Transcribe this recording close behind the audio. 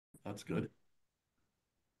That's good.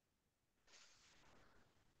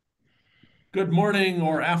 Good morning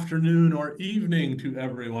or afternoon or evening to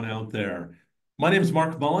everyone out there. My name is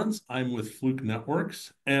Mark Mullins. I'm with Fluke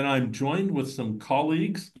Networks, and I'm joined with some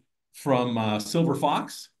colleagues from Silver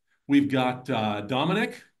Fox. We've got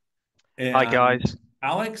Dominic Hi and guys.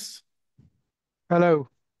 Alex, Hello.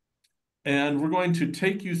 and we're going to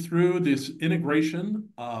take you through this integration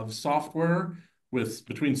of software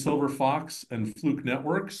between Silver Fox and Fluke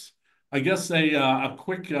Networks. I guess a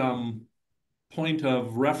quick point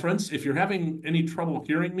of reference. If you're having any trouble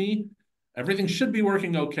hearing me, everything should be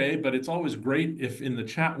working okay, but it's always great if in the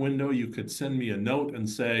chat window you could send me a note and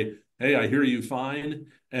say, hey, I hear you fine.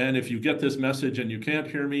 And if you get this message and you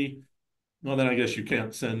can't hear me, well, then I guess you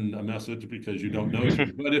can't send a message because you don't know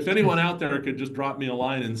to. But if anyone out there could just drop me a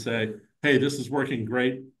line and say, hey, this is working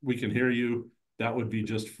great, we can hear you, that would be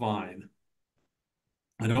just fine.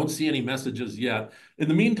 I don't see any messages yet. In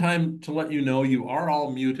the meantime, to let you know, you are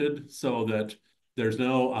all muted so that there's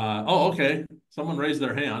no, oh, okay. Someone raised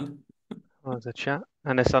their hand. Oh, there's a chat,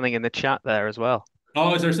 and there's something in the chat there as well.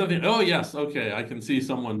 Oh, is there something? Oh, yes. Okay. I can see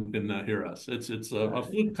someone can hear us. It's a Right.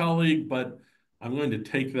 Fluke colleague, but I'm going to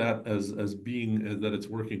take that as being that it's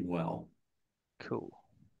working well. Cool.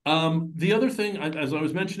 The other thing, as I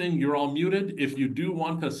was mentioning, you're all muted. If you do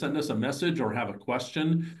want to send us a message or have a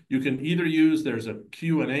question, you can either use, there's a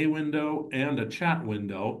Q&A window and a chat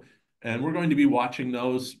window, and we're going to be watching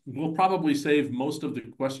those. We'll probably save most of the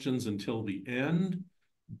questions until the end,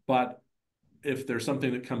 but if there's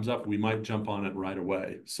something that comes up, we might jump on it right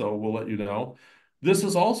away. So we'll let you know. This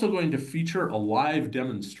is also going to feature a live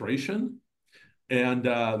demonstration. And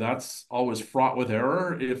that's always fraught with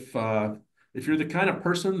error. If you're the kind of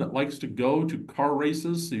person that likes to go to car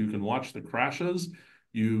races so you can watch the crashes,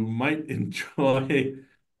 you might enjoy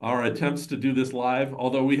our attempts to do this live.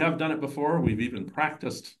 Although we have done it before, we've even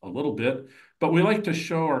practiced a little bit, but we like to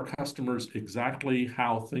show our customers exactly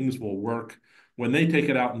how things will work when they take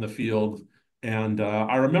it out in the field. And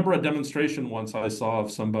I remember a demonstration once I saw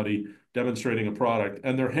of somebody demonstrating a product,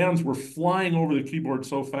 and their hands were flying over the keyboard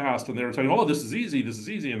so fast, and they were saying, "Oh, this is easy,"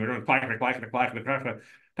 and they're going clack, clack, clack, clack, clack, clack, clack,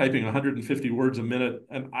 typing 150 words a minute,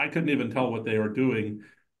 and I couldn't even tell what they were doing.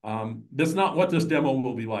 That's not what this demo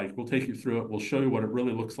will be like. We'll take you through it. We'll show you what it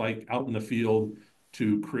really looks like out in the field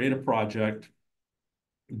to create a project,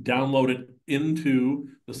 download it into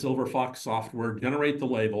the Silver Fox software, generate the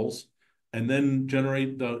labels, and then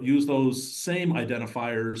use those same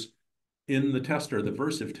identifiers in the tester, the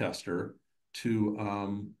Versive tester,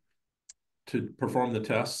 to perform the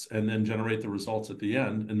tests and then generate the results at the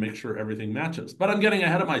end and make sure everything matches. But I'm getting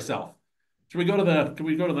ahead of myself. Can we go to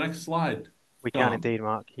the next slide, We can Dom? indeed,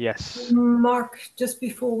 Mark. Yes. Mark, just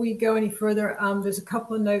before we go any further, there's a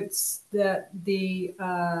couple of notes that the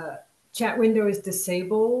chat window is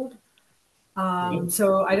disabled.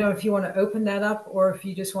 So I don't know if you want to open that up or if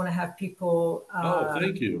you just want to have people Oh,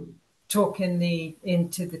 thank you. talk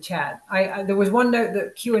into the chat. There was one note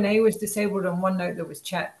that Q&A was disabled and one note that was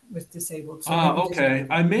chat was disabled. So maybe just Okay.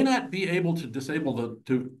 I may not be able to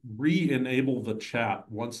to re-enable the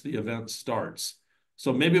chat once the event starts.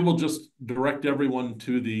 So maybe we'll just direct everyone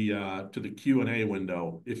to the Q&A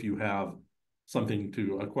window if you have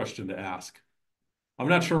a question to ask. I'm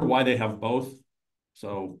not sure why they have both,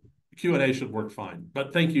 so Q&A should work fine.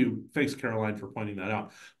 But thank you. Thanks, Caroline, for pointing that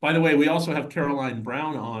out. By the way, we also have Caroline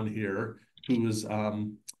Brown on here, who is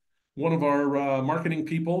one of our marketing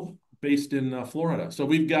people based in Florida. So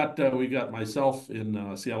we've got myself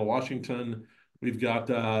in Seattle, Washington. We've got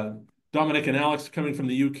Dominic and Alex coming from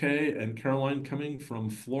the UK and Caroline coming from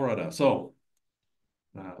Florida. So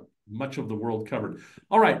much of the world covered.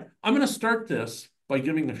 All right, I'm going to start this by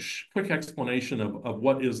giving a quick explanation of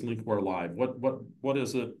what is LinkWare Live. What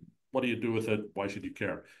is it? What do you do with it? Why should you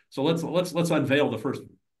care? So let's unveil the first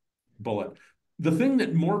bullet. The thing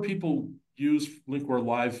that more people use LinkWare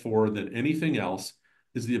Live for than anything else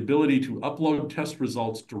is the ability to upload test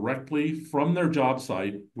results directly from their job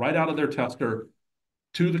site, right out of their tester,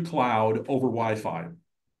 to the cloud over Wi-Fi.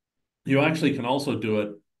 You actually can also do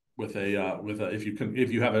it with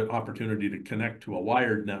if you have an opportunity to connect to a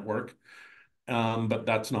wired network, but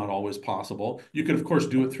that's not always possible. You could, of course,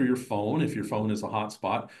 do it through your phone if your phone is a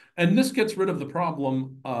hotspot. And this gets rid of the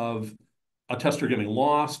problem of a tester getting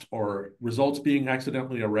lost or results being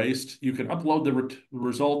accidentally erased. You can upload the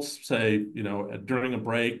results, say, during a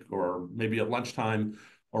break or maybe at lunchtime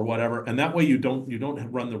or whatever. And that way you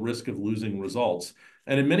don't run the risk of losing results.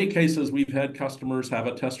 And in many cases, we've had customers have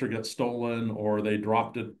a tester get stolen or they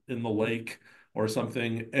dropped it in the lake or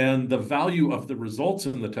something, and the value of the results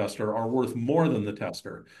in the tester are worth more than the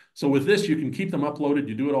tester. So with this, you can keep them uploaded.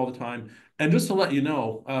 You do it all the time. And just to let you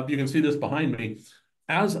know, you can see this behind me.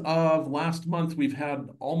 As of last month, we've had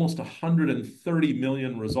almost 130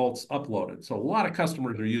 million results uploaded. So a lot of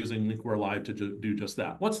customers are using LinkWare Live to do just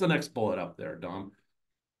that. What's the next bullet up there, Dom?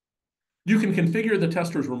 You can configure the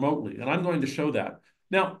testers remotely, and I'm going to show that.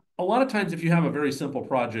 Now, a lot of times if you have a very simple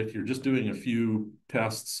project, you're just doing a few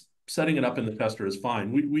tests, setting it up in the tester is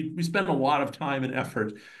fine. We spend a lot of time and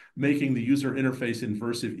effort making the user interface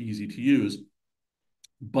immersive, easy to use.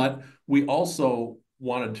 But we also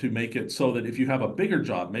wanted to make it so that if you have a bigger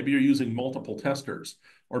job, maybe you're using multiple testers,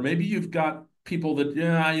 or maybe you've got people that,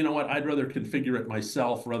 yeah, you know what, I'd rather configure it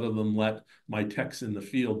myself rather than let my techs in the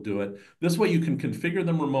field do it. This way you can configure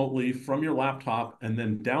them remotely from your laptop and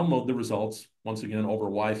then download the results, once again, over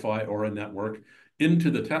Wi-Fi or a network,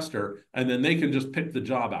 into the tester, and then they can just pick the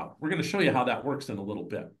job out. We're going to show you how that works in a little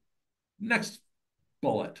bit. Next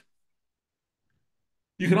bullet.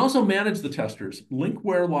 You can also manage the testers.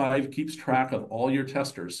 LinkWare Live keeps track of all your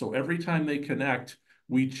testers. So every time they connect,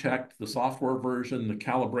 we check the software version, the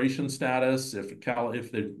calibration status. If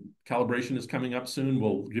the calibration is coming up soon,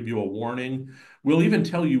 we'll give you a warning. We'll even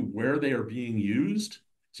tell you where they are being used,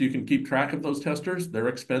 so you can keep track of those testers. They're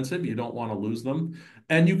expensive. You don't want to lose them.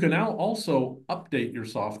 And you can now also update your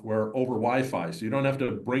software over Wi-Fi, so you don't have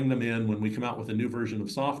to bring them in when we come out with a new version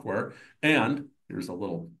of software. And here's a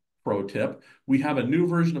little pro tip. We have a new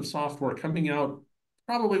version of software coming out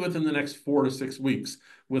probably within the next 4 to 6 weeks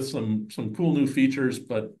with some cool new features,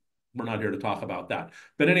 but we're not here to talk about that.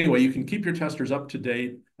 But anyway, you can keep your testers up to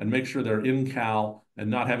date and make sure they're in cal and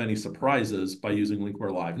not have any surprises by using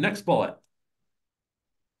LinkWare Live. Next bullet.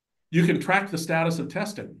 You can track the status of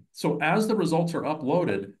testing. So as the results are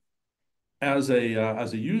uploaded, as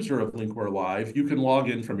a user of LinkWare Live, you can log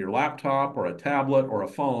in from your laptop or a tablet or a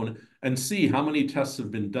phone and see how many tests have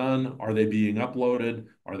been done. Are they being uploaded?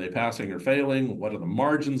 Are they passing or failing? What do the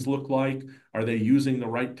margins look like? Are they using the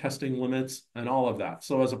right testing limits? And all of that.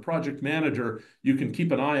 So as a project manager, you can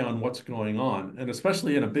keep an eye on what's going on. And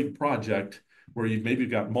especially in a big project where you've maybe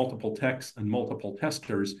got multiple techs and multiple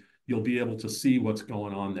testers, you'll be able to see what's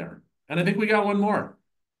going on there. And I think we got one more.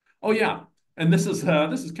 Oh yeah, and this is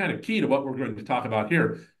kind of key to what we're going to talk about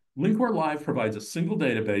here. LinkWare Live provides a single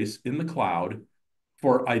database in the cloud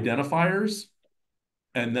for identifiers,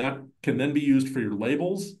 and that can then be used for your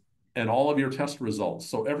labels and all of your test results.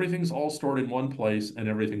 So everything's all stored in one place and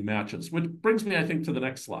everything matches, which brings me, I think, to the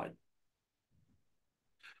next slide.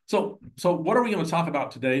 So what are we going to talk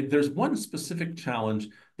about today? There's one specific challenge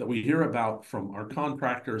that we hear about from our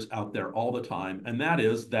contractors out there all the time, and that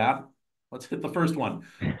is that, let's hit the first one.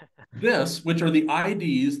 This, which are the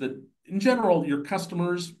IDs that, in general, your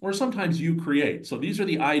customers or sometimes you create. So these are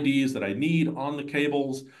the IDs that I need on the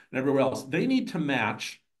cables and everywhere else. They need to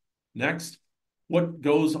match, next, what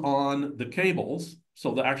goes on the cables,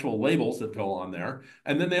 so the actual labels that go on there.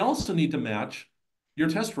 And then they also need to match your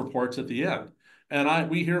test reports at the end. And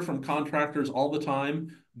we hear from contractors all the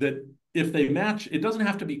time that if they match, it doesn't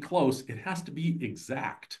have to be close, it has to be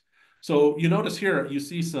exact. So you notice here, you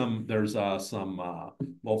see there's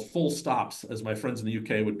well, full stops, as my friends in the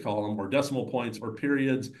UK would call them, or decimal points or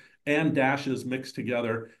periods and dashes mixed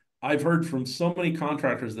together. I've heard from so many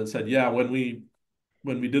contractors that said, yeah, when we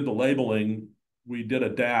did the labeling, we did a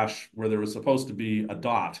dash where there was supposed to be a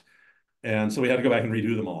dot. And so we had to go back and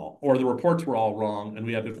redo them all. Or the reports were all wrong and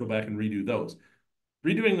we had to go back and redo those.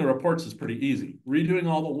 Redoing the reports is pretty easy. Redoing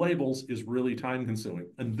all the labels is really time consuming.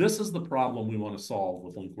 And this is the problem we want to solve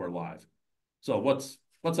with LinkWare Live. So what's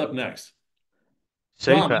up next?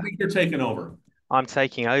 Super. Dom, I think you're taking over. I'm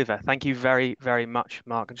taking over. Thank you very, very much,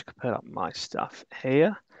 Mark. I'm just going to put up my stuff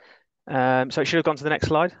here. So it should have gone to the next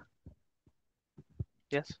slide.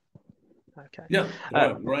 Yes. Okay. Yeah,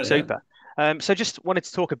 right super. So just wanted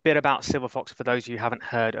to talk a bit about Silverfox for those of you who haven't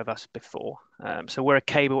heard of us before. So we're a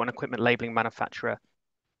cable and equipment labeling manufacturer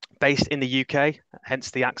based in the UK,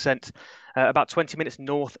 hence the accent, about 20 minutes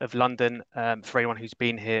north of London, for anyone who's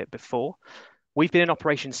been here before. We've been in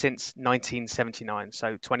operation since 1979,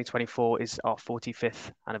 so 2024 is our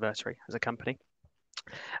 45th anniversary as a company.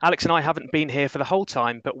 Alex and I haven't been here for the whole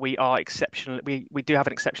time, but we are exceptionally, we do have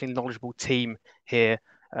an exceptionally knowledgeable team here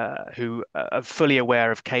who are fully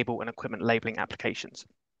aware of cable and equipment labeling applications.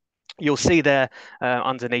 You'll see there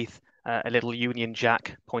underneath a little Union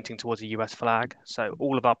Jack pointing towards a US flag. So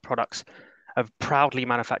all of our products are proudly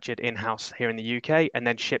manufactured in-house here in the UK and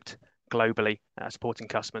then shipped globally, supporting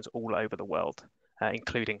customers all over the world,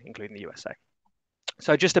 including the USA.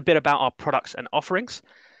 So just a bit about our products and offerings.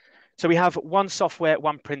 So we have one software,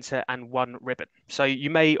 one printer, and one ribbon. So you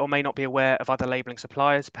may or may not be aware of other labeling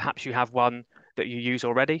suppliers. Perhaps you have one that you use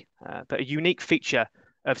already. But a unique feature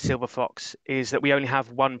of Silverfox is that we only have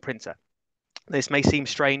one printer. This may seem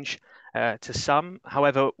strange to some.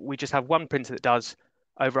 However, we just have one printer that does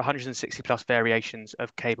over 160 plus variations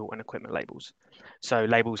of cable and equipment labels. So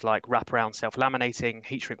labels like wraparound self-laminating,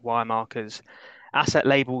 heat shrink wire markers, asset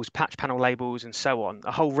labels, patch panel labels, and so on.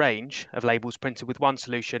 A whole range of labels printed with one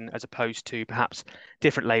solution as opposed to perhaps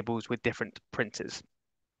different labels with different printers.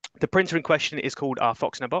 The printer in question is called our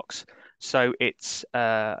Fox in a Box. So it's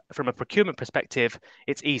from a procurement perspective,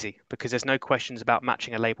 it's easy because there's no questions about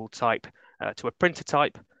matching a label type to a printer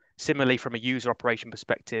type. Similarly, from a user operation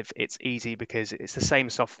perspective, it's easy because it's the same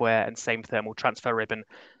software and same thermal transfer ribbon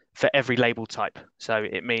for every label type. So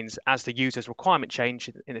it means as the user's requirement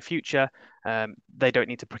change in the future, they don't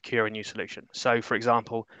need to procure a new solution. So for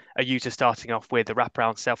example, a user starting off with a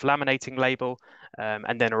wraparound self-laminating label,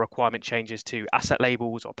 and then a requirement changes to asset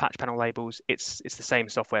labels or patch panel labels, it's the same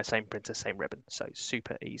software, same printer, same ribbon. So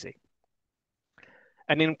super easy.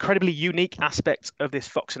 An incredibly unique aspect of this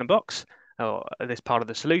Fox in a Box, or this part of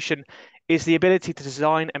the solution, is the ability to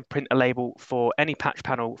design and print a label for any patch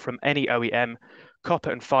panel from any OEM,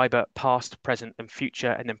 copper and fiber, past, present, and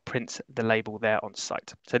future, and then print the label there on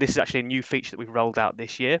site. So this is actually a new feature that we've rolled out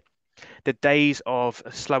this year. The days of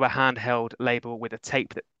a slower handheld label with a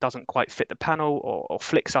tape that doesn't quite fit the panel or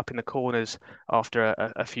flicks up in the corners after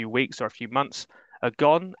a few weeks or a few months are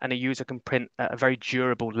gone, and a user can print a very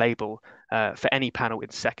durable label for any panel in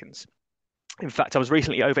seconds. In fact, I was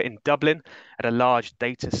recently over in Dublin at a large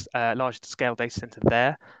scale data center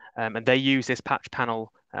there, and they use this patch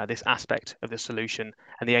panel, this aspect of the solution,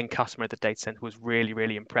 and the end customer at the data center was really,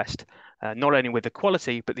 really impressed, not only with the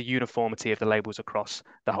quality, but the uniformity of the labels across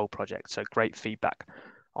the whole project. So great feedback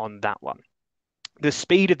on that one. The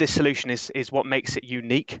speed of this solution is what makes it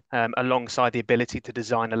unique, alongside the ability to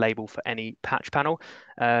design a label for any patch panel.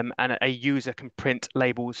 And a user can print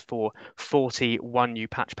labels for 41 new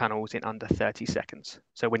patch panels in under 30 seconds.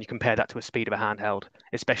 So when you compare that to a speed of a handheld,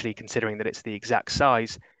 especially considering that it's the exact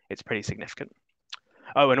size, it's pretty significant.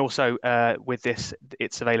 Oh, and also with this,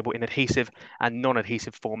 it's available in adhesive and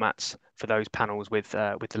non-adhesive formats for those panels with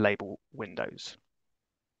the label windows.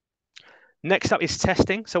 Next up is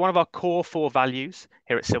testing. So one of our core 4 values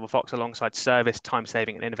here at Silverfox, alongside service, time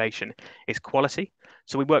saving, and innovation, is quality.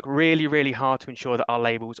 So we work really, really hard to ensure that our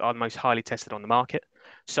labels are the most highly tested on the market.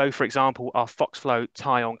 So for example, our FoxFlow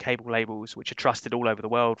tie-on cable labels, which are trusted all over the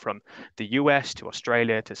world, from the US to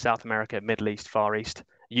Australia to South America, Middle East, Far East,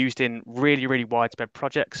 used in really, really widespread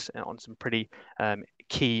projects on some pretty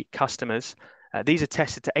key customers. These are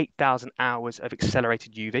tested to 8,000 hours of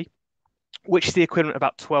accelerated UV, which is the equivalent of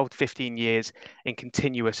about 12 to 15 years in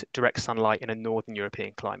continuous direct sunlight in a Northern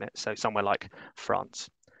European climate, so somewhere like France.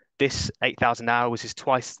 This 8,000 hours is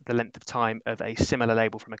twice the length of time of a similar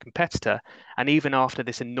label from a competitor, and even after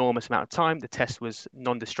this enormous amount of time, the test was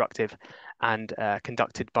non-destructive and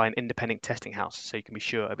conducted by an independent testing house, so you can be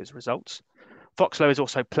sure of its results. FoxFlow is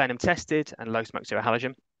also plenum tested and low smoke zero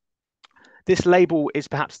halogen. This label is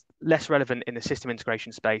perhaps less relevant in the system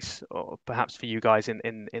integration space, or perhaps for you guys in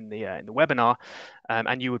the webinar,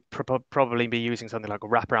 and you would probably be using something like a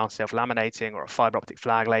wraparound self-laminating or a fiber optic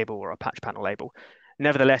flag label or a patch panel label.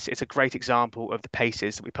 Nevertheless, it's a great example of the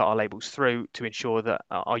paces that we put our labels through to ensure that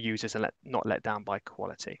our users are not let down by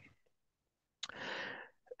quality.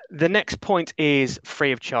 The next point is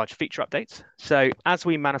free of charge feature updates. So as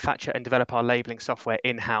we manufacture and develop our labeling software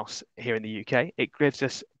in-house here in the UK, it gives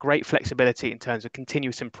us great flexibility in terms of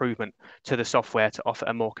continuous improvement to the software to offer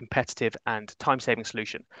a more competitive and time-saving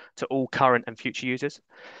solution to all current and future users.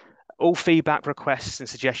 All feedback, requests, and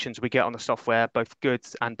suggestions we get on the software, both good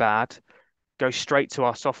and bad, go straight to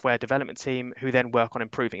our software development team, who then work on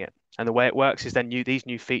improving it. And the way it works is then these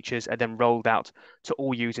new features are then rolled out to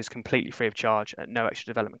all users completely free of charge at no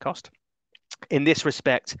extra development cost. In this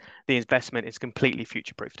respect, the investment is completely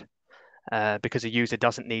future-proofed, because a user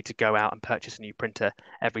doesn't need to go out and purchase a new printer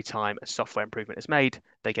every time a software improvement is made.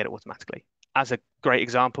 They get it automatically. As a great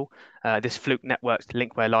example, this Fluke Networks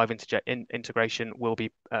LinkWare live integration will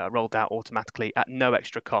be rolled out automatically at no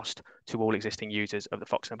extra cost to all existing users of the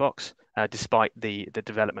Fox in a Box, despite the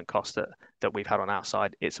development cost that we've had on our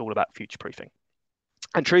side. It's all about future-proofing.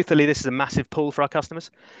 And truthfully, this is a massive pull for our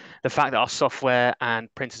customers. The fact that our software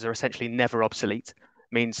and printers are essentially never obsolete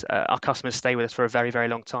means our customers stay with us for a very, very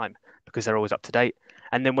long time because they're always up to date.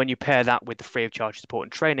 And then when you pair that with the free of charge support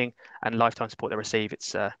and training and lifetime support they receive,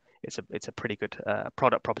 it's a pretty good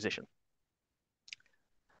product proposition.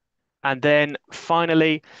 And then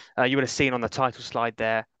finally, you would have seen on the title slide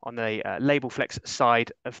there on the Label Flex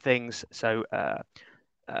side of things. So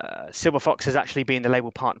Silverfox has actually been the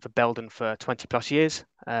label partner for Belden for 20 plus years,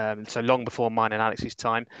 so long before mine and Alex's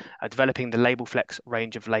time, developing the Label Flex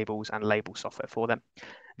range of labels and label software for them.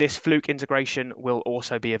 This Fluke integration will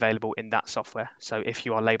also be available in that software. So if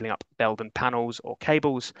you are labeling up Belden panels or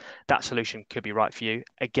cables, that solution could be right for you.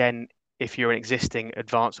 Again, if you're an existing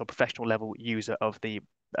advanced or professional level user of the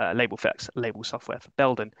Label Flex label software for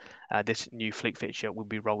Belden, this new Fluke feature will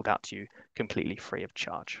be rolled out to you completely free of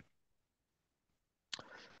charge.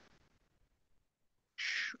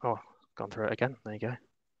 Oh, gone through it again. There you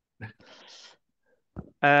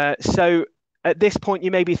go. So at this point, you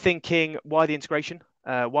may be thinking, why the integration?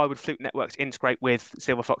 Why would Fluke Networks integrate with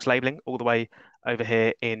Silverfox labeling all the way over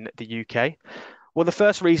here in the UK? Well, the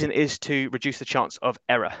first reason is to reduce the chance of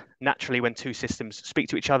error. Naturally, when two systems speak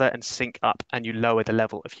to each other and sync up and you lower the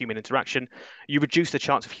level of human interaction, you reduce the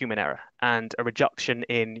chance of human error. And a reduction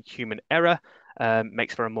in human error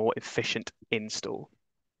makes for a more efficient install.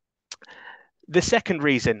 The second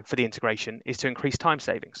reason for the integration is to increase time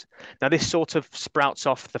savings. Now, this sort of sprouts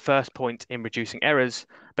off the first point in reducing errors,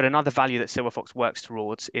 but another value that Silverfox works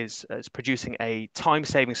towards is producing a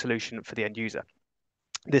time-saving solution for the end user.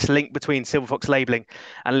 This link between Silverfox labeling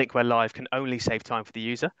and LinkWare Live can only save time for the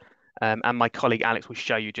user. And my colleague Alex will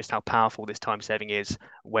show you just how powerful this time saving is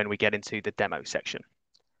when we get into the demo section.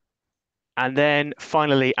 And then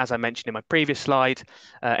finally, as I mentioned in my previous slide,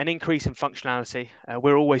 an increase in functionality.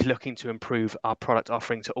 We're always looking to improve our product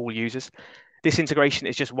offering to all users. This integration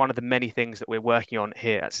is just one of the many things that we're working on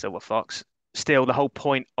here at Silverfox. Still, the whole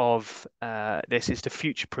point of this is to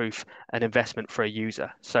future-proof an investment for a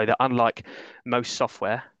user, so that unlike most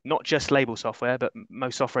software, not just label software, but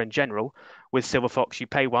most software in general, with Silverfox, you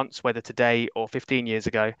pay once, whether today or 15 years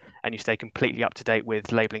ago, and you stay completely up to date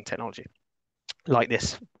with labeling technology. Like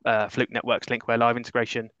this Fluke Networks LinkWare Live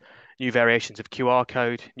integration, new variations of QR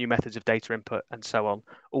code, new methods of data input, and so on.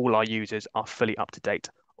 All our users are fully up to date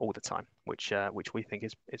all the time, which we think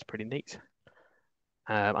is pretty neat.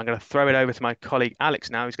 I'm going to throw it over to my colleague Alex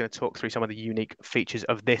now, who's going to talk through some of the unique features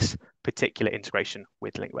of this particular integration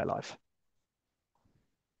with LinkWare Live.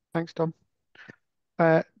 Thanks, Dom.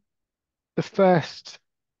 The first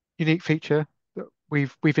unique feature that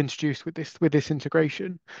we've introduced with this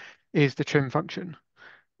integration is the trim function.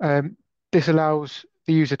 This allows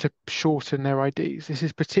the user to shorten their IDs. This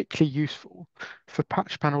is particularly useful for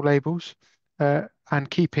patch panel labels and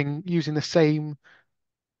using the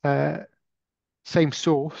same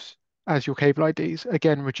source as your cable IDs,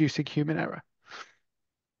 again, reducing human error.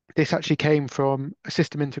 This actually came from a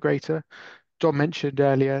system integrator. Dom mentioned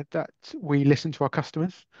earlier that we listen to our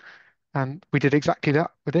customers, and we did exactly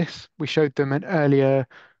that with this. We showed them an earlier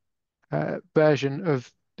version of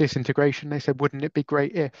this integration. They said, wouldn't it be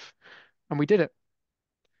great if? And we did it.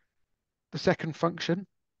 The second function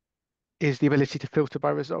is the ability to filter by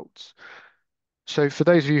results. So for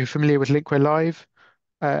those of you familiar with LinkWare Live,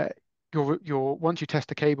 once you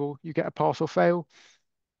test a cable, you get a pass or fail.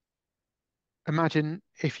 Imagine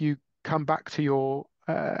if you come back to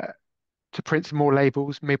print some more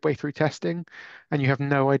labels midway through testing, and you have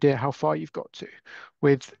no idea how far you've got to.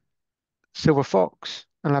 With Silverfox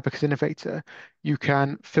and Abacus Innovator, you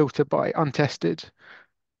can filter by untested,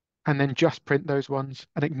 and then just print those ones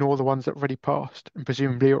and ignore the ones that already passed and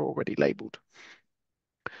presumably are already labeled.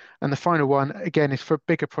 And the final one, again, is for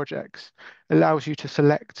bigger projects. Allows you to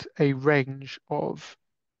select a range of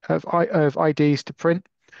IDs to print.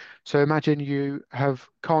 So imagine you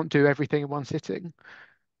can't do everything in one sitting.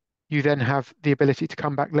 You then have the ability to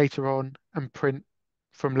come back later on and print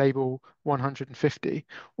from label 150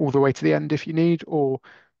 all the way to the end if you need, or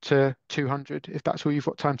to 200 if that's all you've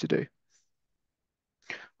got time to do.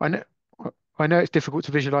 I know it's difficult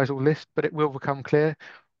to visualize all this, but it will become clear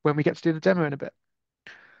when we get to do the demo in a bit.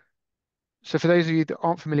 So for those of you that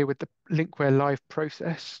aren't familiar with the LinkWare Live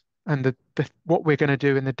process and what we're going to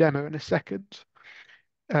do in the demo in a second,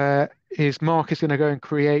 is Mark is going to go and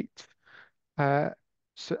create a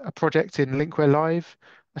project in LinkWare Live,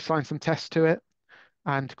 assign some tests to it,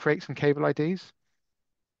 and create some cable IDs.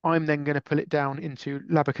 I'm then going to pull it down into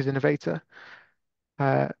Abacus Innovator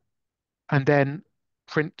and then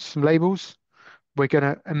print some labels. We're going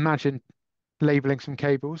to imagine labeling some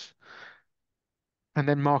cables, and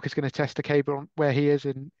then Mark is going to test a cable on where he is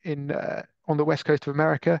on the west coast of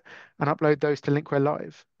America and upload those to LinkWare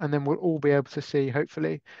Live, and then we'll all be able to see,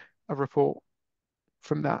 hopefully, a report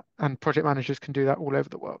from that, and project managers can do that all over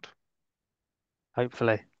the world.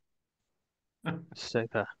 Hopefully.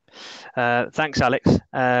 Super. Thanks, Alex.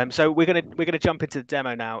 So we're gonna jump into the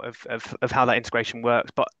demo now of how that integration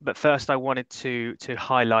works. But first, I wanted to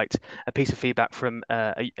highlight a piece of feedback from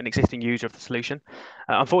an existing user of the solution.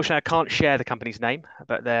 Unfortunately, I can't share the company's name,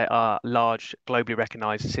 but there are large, globally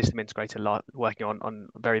recognized system integrator working on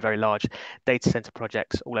very, very large data center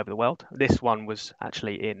projects all over the world. This one was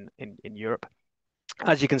actually in Europe.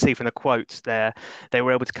 As you can see from the quotes there, they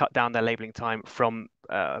were able to cut down their labeling time from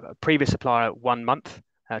a previous supplier 1 month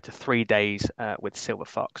to 3 days with Silver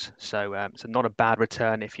Fox. So not a bad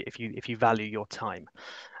return if you value your time.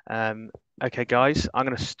 Okay, guys, I'm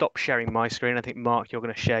going to stop sharing my screen. I think Mark, you're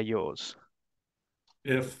going to share yours.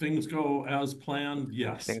 If things go as planned, If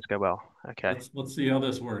yes. things go well. Okay. Let's see how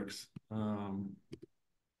this works.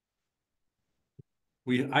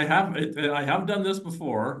 I have done this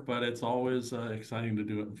before, but it's always exciting to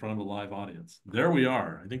do it in front of a live audience. There we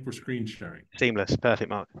are. I think we're screen sharing. Seamless. Perfect,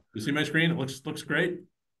 Mark. You see my screen? It looks great.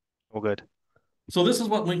 All good. So this is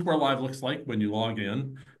what LinkWare Live looks like when you log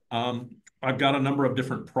in. I've got a number of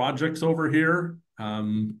different projects over here.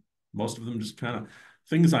 Most of them just kind of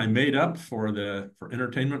things I made up for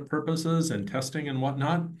entertainment purposes and testing and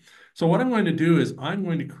whatnot. So what I'm going to do is I'm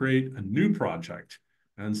going to create a new project.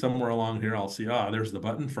 And somewhere along here, I'll see, there's the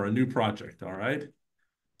button for a new project. All right.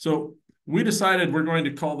 So we decided we're going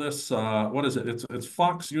to call this, what is it? It's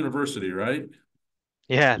Fox University, right?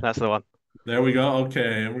 Yeah, that's the one. There we go.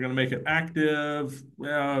 Okay. And we're going to make it active,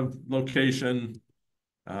 location.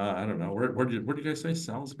 I don't know. Where did you guys say?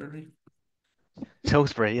 Salisbury?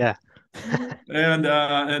 Salisbury, yeah.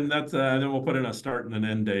 And that's then we'll put in a start and an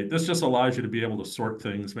end date. This just allows you to be able to sort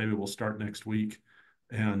things. Maybe we'll start next week,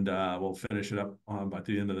 and we'll finish it up by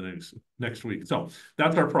the end of the next week. So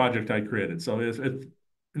that's our project I created. So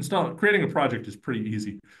creating a project is pretty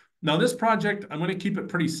easy. Now this project, I'm going to keep it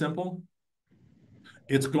pretty simple.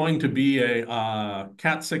 It's going to be a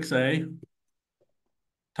Cat6a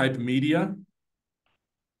type media.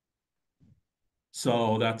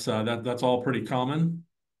 So that's all pretty common.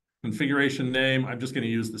 Configuration name, I'm just going to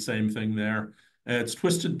use the same thing there. It's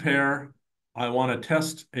twisted pair. I want to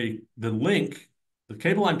test the link. The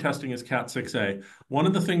cable I'm testing is Cat6a. One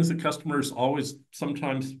of the things that customers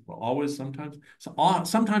sometimes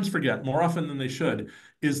forget, more often than they should,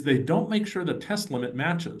 is they don't make sure the test limit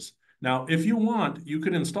matches. Now, if you want, you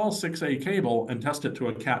could install 6A cable and test it to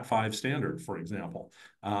a Cat5 standard, for example.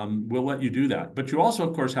 We'll let you do that. But you also,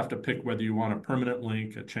 of course, have to pick whether you want a permanent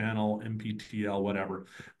link, a channel, MPTL, whatever.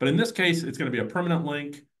 But in this case, it's going to be a permanent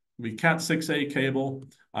link, be Cat6A cable.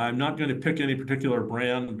 I'm not going to pick any particular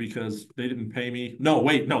brand because they didn't pay me. No,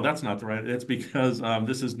 wait, no, that's not the right. It's because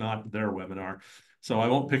this is not their webinar. So I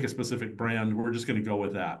won't pick a specific brand. We're just going to go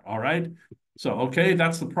with that. All right. So, okay,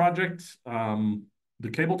 that's the project. The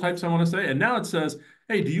cable types I want to say. And now it says,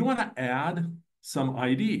 hey, do you want to add some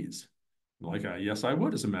IDs? Like, yes, I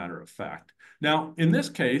would, as a matter of fact. Now, in this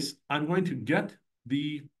case, I'm going to get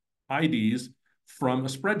the IDs from a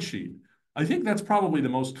spreadsheet. I think that's probably the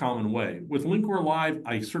most common way. With LinkWare Live,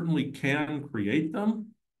 I certainly can create them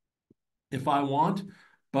if I want,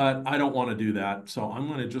 but I don't want to do that. So I'm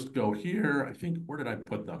going to just go here. I think, where did I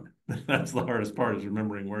put them? That's the hardest part, is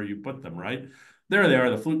remembering where you put them, right? There they are,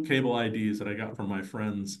 the Fluke cable IDs that I got from my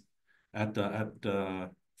friends at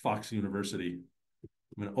Fox University.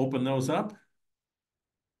 I'm going to open those up.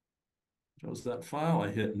 Shows that file. I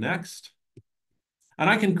hit next. And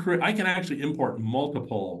I can actually import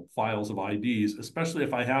multiple files of IDs, especially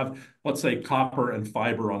if I have, let's say, copper and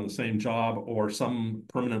fiber on the same job, or some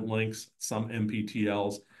permanent links, some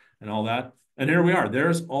MPTLs, and all that. And here we are.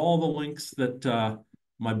 There's all the links that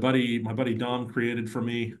my buddy Dom created for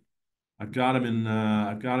me. I've got them in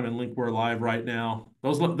LinkWare Live right now.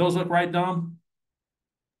 Those look right, Dom?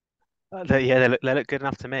 Yeah, they look good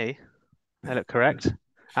enough to me. They look correct.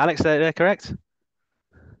 Alex, they're correct.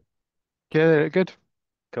 Yeah, they look good.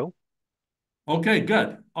 Cool. Okay,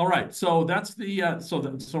 good. All right. So that's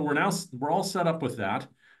so we're all set up with that.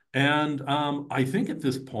 And I think at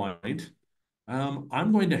this point,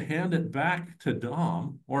 I'm going to hand it back to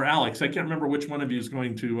Dom or Alex. I can't remember which one of you is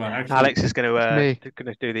going to actually. Alex is going to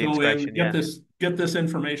do the go integration. in, get this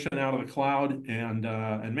information out of the cloud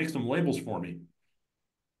and make some labels for me.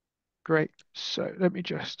 Great. So let me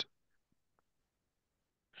just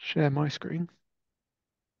share my screen.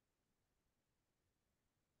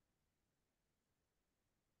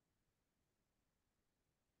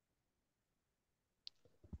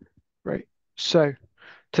 Great. So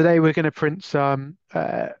today we're going to print some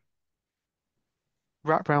wraparound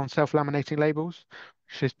self-laminating labels,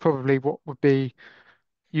 which is probably what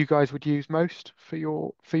you guys would use most for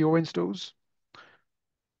your installs.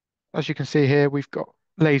 As you can see here, we've got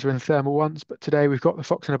laser and thermal ones, but today we've got the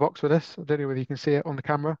Fox in a box with us. I don't know whether you can see it on the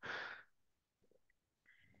camera.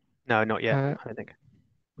 No, not yet, Uh, I don't think.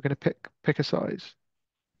 we're going to pick a size.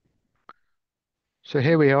 So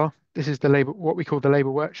here we are. This is the label, what we call the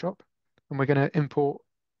label workshop, and we're going to import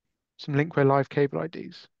some LinkWare live cable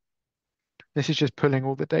IDs. This is just pulling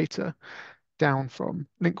all the data down from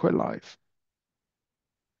LinkWare Live.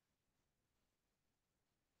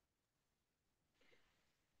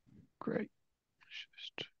 Great.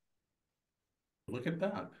 Look at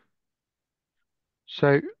that.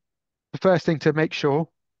 So the first thing to make sure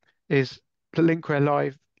is that LinkWare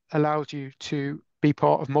Live allows you to be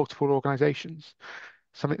part of multiple organizations,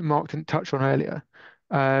 something Mark didn't touch on earlier.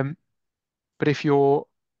 But if you're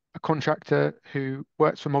a contractor who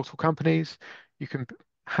works for multiple companies, you can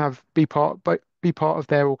be part of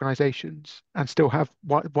their organizations and still have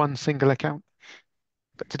one single account.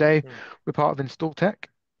 But today Mm. we're part of Install Tech,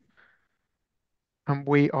 and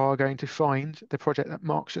we are going to find the project that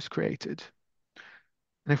Mark's just created.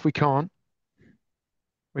 And if we can't,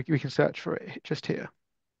 we can search for it just here.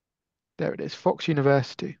 There it is, Fox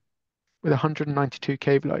University with 192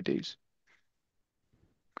 cable IDs.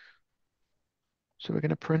 So we're going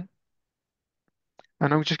to print.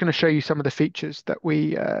 And I'm just going to show you some of the features that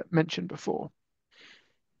we mentioned before.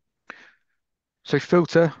 So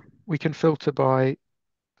filter, we can filter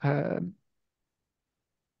um,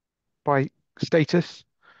 by status.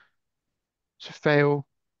 So fail,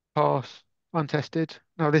 pass, untested.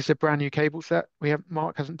 Now this is a brand new cable set.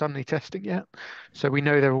 Mark hasn't done any testing yet, so we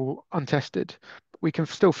know they're all untested. But we can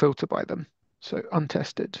still filter by them. So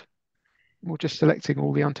untested. We're just selecting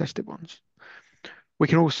all the untested ones. We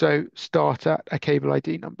can also start at a cable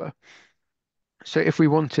ID number. So if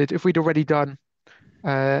we'd already done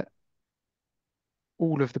uh,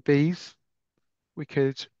 all of the Bs, we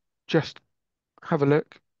could just have a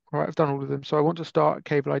look. All right, I've done all of them. So I want to start at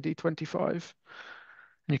cable ID 25.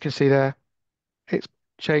 And you can see there, it's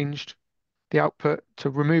changed the output to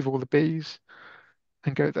remove all the Bs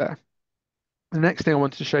and go there. The next thing I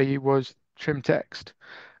wanted to show you was trim text.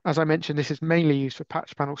 As I mentioned, this is mainly used for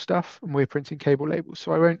patch panel stuff, and we're printing cable labels,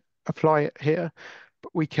 so I won't apply it here,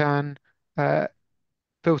 but we can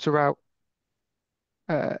filter out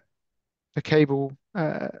uh, the cable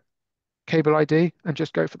ID and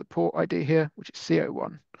just go for the port ID here, which is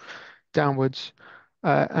CO1 downwards.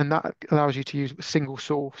 And that allows you to use a single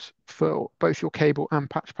source for both your cable and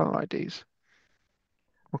patch panel IDs.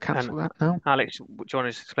 We'll And cancel that now. Alex, do you want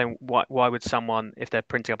to just explain why would someone, if they're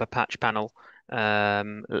printing up a patch panel,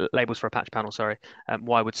 labels for a patch panel, sorry,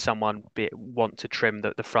 why would someone want to trim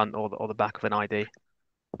the front or the back of an ID?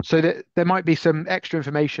 So there might be some extra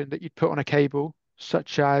information that you'd put on a cable,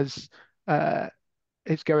 such as uh,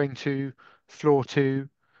 it's going to floor 2,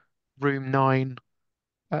 room 9,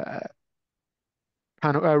 uh,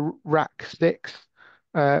 rack 6,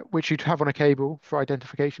 which you'd have on a cable for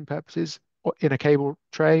identification purposes or in a cable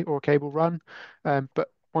tray or a cable run. But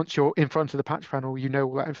once you're in front of the patch panel, you know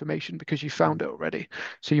all that information because you found it already.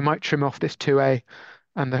 So you might trim off this 2A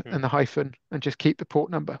and Mm. the hyphen and just keep the port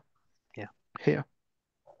number Yeah. here.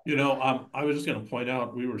 I was just going to point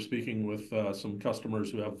out, we were speaking with some customers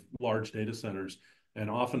who have large data centers, and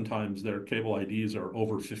oftentimes their cable IDs are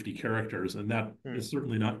over 50 characters, and that Mm. is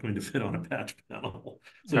certainly not going to fit on a patch panel.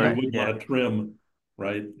 So you Correct. would Yeah. want to trim,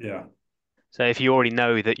 right? Yeah. So if you already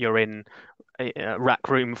know that you're in rack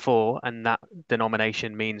room 4 and that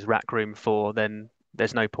denomination means rack room 4, then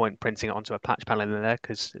there's no point printing it onto a patch panel in there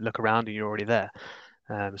because look around and you're already there.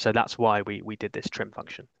 So that's why we did this trim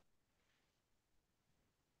function.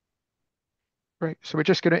 Great. So we're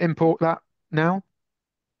just going to import that now.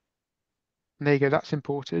 And there you go, that's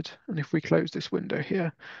imported. And if we close this window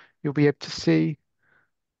here, you'll be able to see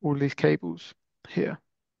all these cables here.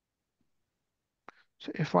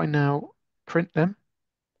 So if I now print them,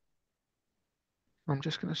 I'm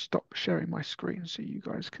just going to stop sharing my screen so you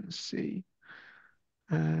guys can see.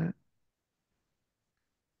 So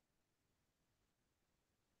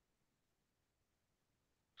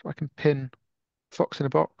I can pin Fox in a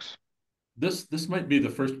box. This might be the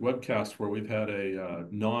first webcast where we've had a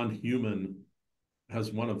non-human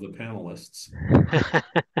as one of the panelists.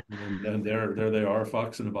 And there they are,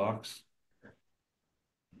 Fox in a box.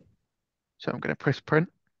 So I'm going to press print.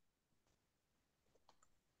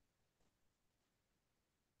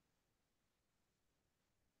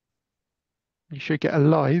 You should get a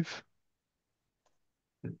live.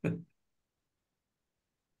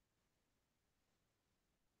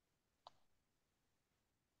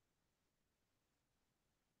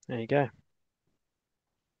 There you go.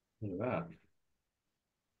 Look at that.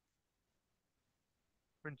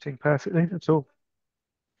 Printing perfectly, that's all.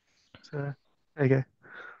 So there you go.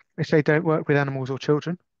 They say don't work with animals or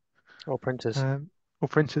children, Or printers. or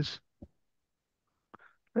printers.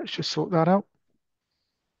 Let's just sort that out.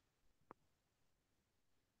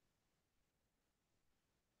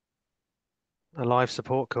 A live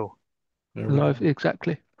support call. There we Live, go.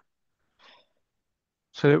 exactly.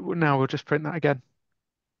 So now we'll just print that again.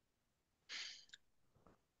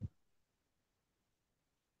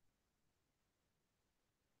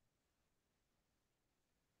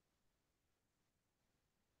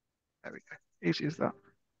 There we go. Easy as that.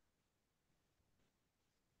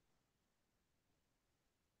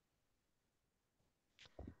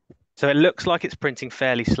 So it looks like it's printing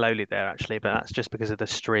fairly slowly there, actually, but that's just because of the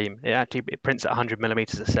stream. It prints at 100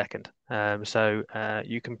 millimeters a second. So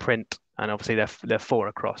you can print, and obviously they're 4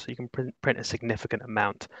 across, so you can print a significant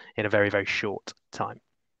amount in a very, very short time.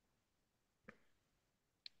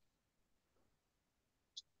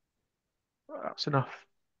 That's enough.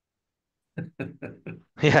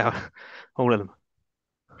 Yeah, all of them.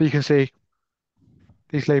 But you can see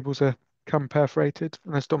these labels are come perforated,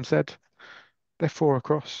 and as Dom said, they're 4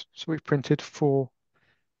 across. So we've printed 4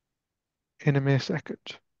 in a mere second,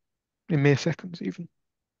 in mere seconds even.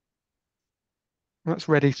 And that's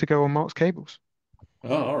ready to go on Mark's cables.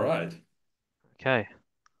 Oh, all right. Okay.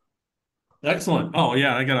 Excellent. Oh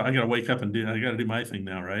yeah, I gotta wake up and I gotta do my thing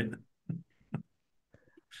now, right?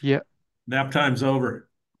 Yeah. Nap time's over.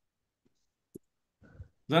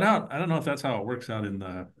 Is that how? I don't know if that's how it works out in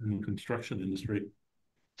the construction industry.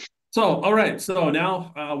 So, all right. So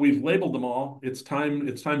now we've labeled them all. It's time.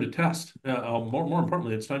 It's time to test. More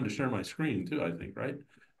importantly, it's time to share my screen too, I think, right?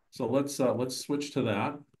 So let's switch to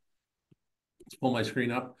that. Let's pull my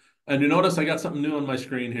screen up. And you notice I got something new on my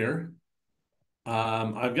screen here.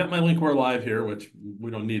 I've got my LinkWare Live here, which we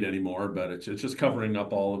don't need anymore, but it's just covering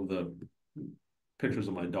up all of the pictures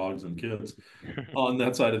of my dogs and kids on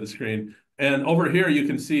that side of the screen. And over here, you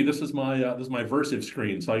can see this is my Versive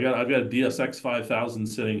screen. So I've got a DSX 5000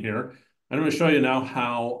 sitting here. And I'm going to show you now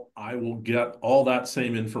how I will get all that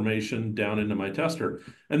same information down into my tester.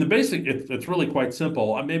 And the basic, it's really quite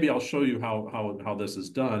simple. Maybe I'll show you how this is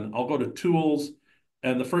done. I'll go to Tools,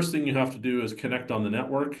 and the first thing you have to do is connect on the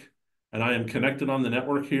network. And I am connected on the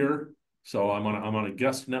network here. So I'm on a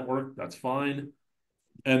guest network. That's fine.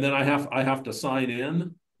 And then I have to sign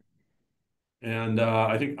in. And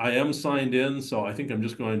I think I am signed in, so I think I'm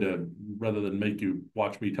just going to, rather than make you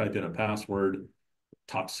watch me type in a password,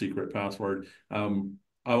 top secret password, I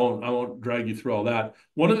won't drag you through all that.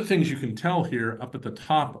 One of the things you can tell here up at the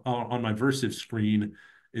top on my Versive screen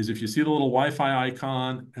is if you see the little Wi-Fi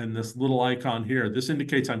icon and this little icon here, this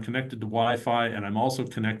indicates I'm connected to Wi-Fi and I'm also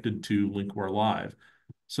connected to LinkWare Live.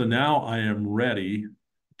 So now I am ready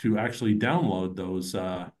to actually download those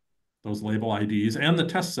label IDs and the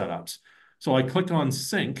test setups. So I click on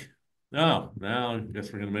sync. Oh, now I guess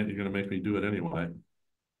you're gonna make me do it anyway.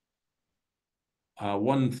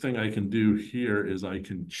 One thing I can do here is I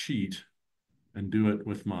can cheat and do it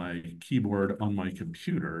with my keyboard on my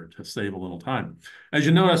computer to save a little time. As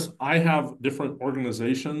you notice, I have different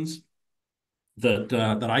organizations that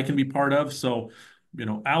I can be part of. So, you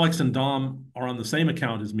know, Alex and Dom are on the same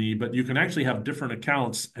account as me, but you can actually have different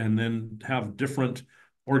accounts and then have different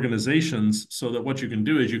organizations so that what you can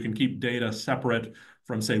do is you can keep data separate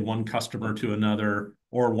from, say, one customer to another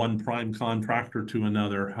or one prime contractor to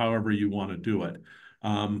another, however you want to do it.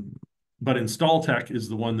 But InstallTech is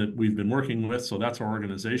the one that we've been working with, so that's our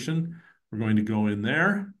organization. We're going to go in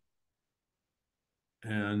there.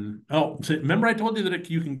 And oh, so remember I told you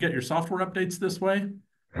that you can get your software updates this way?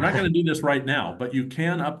 We're not going to do this right now, but you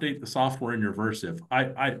can update the software in your Versive.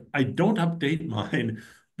 I don't update mine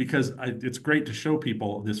because it's great to show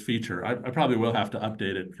people this feature. I probably will have to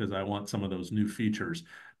update it because I want some of those new features.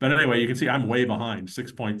 But anyway, you can see I'm way behind.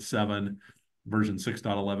 6.7 version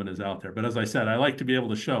 6.11 is out there. But as I said, I like to be able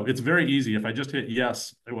to show. It's very easy. If I just hit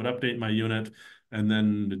yes, it would update my unit, and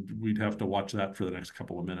then we'd have to watch that for the next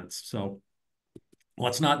couple of minutes. So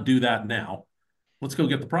let's not do that now. Let's go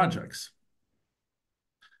get the projects.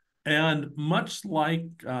 And much like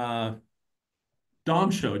Dom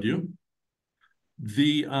showed you,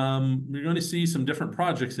 you're going to see some different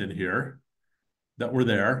projects in here that were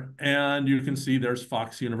there. And you can see there's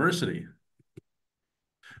Fox University.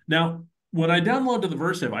 Now, when I download to the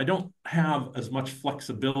Versive, I don't have as much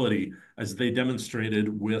flexibility as they demonstrated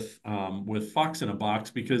with Fox in a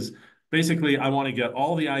Box, because basically I want to get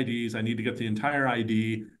all the IDs, I need to get the entire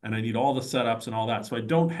ID, and I need all the setups and all that. So I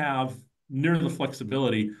don't have near the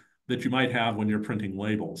flexibility that you might have when you're printing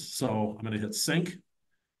labels. So I'm going to hit sync,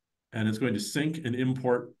 and it's going to sync and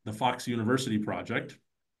import the Fox University project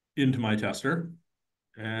into my tester.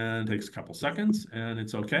 And it takes a couple seconds, and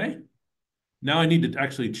it's okay. Now I need to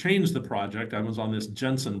actually change the project. I was on this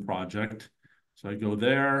Jensen project. So I go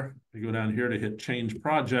there, I go down here to hit change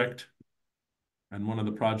project. And one of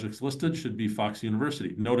the projects listed should be Fox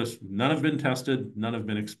University. Notice none have been tested, none have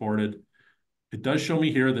been exported. It does show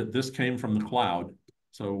me here that this came from the cloud,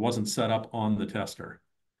 so it wasn't set up on the tester.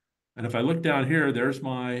 And if I look down here, there's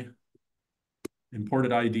my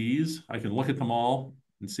imported IDs. I can look at them all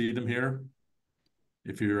and see them here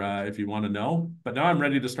if you want to know. But now I'm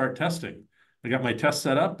ready to start testing. I got my test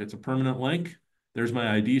set up. It's a permanent link. There's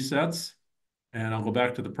my ID sets. And I'll go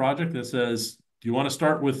back to the project and it says, do you want to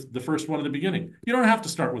start with the first one at the beginning? You don't have to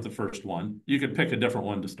start with the first one. You could pick a different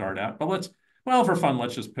one to start at, but well, for fun,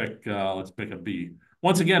 let's just pick a B.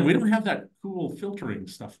 Once again, we don't have that cool filtering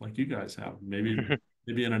stuff like you guys have. Maybe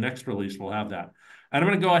in a next release we'll have that. And I'm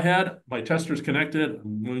going to go ahead. My tester's connected.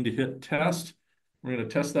 I'm going to hit test. We're going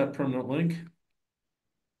to test that permanent link.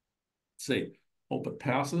 Let's see. Hope it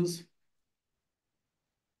passes.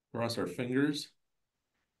 Cross our fingers.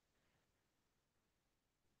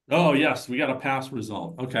 Oh, yes, we got a pass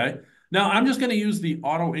result. Okay. Now I'm just going to use the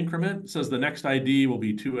auto increment. It says the next ID will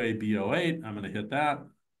be 2AB08. I'm going to hit that.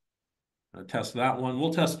 Test that one.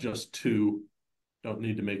 We'll test just 2. Don't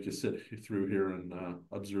need to make you sit through here and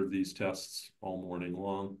observe these tests all morning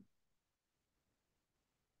long.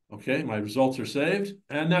 Okay, my results are saved,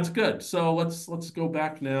 and that's good. So let's go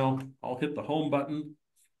back now. I'll hit the home button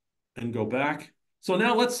and go back. So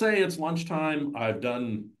now let's say it's lunchtime. I've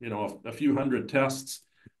done, a few hundred tests,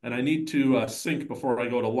 and I need to sync before I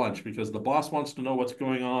go to lunch because the boss wants to know what's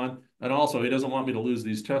going on, and also he doesn't want me to lose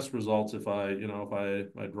these test results if I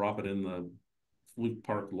drop it in the Fluke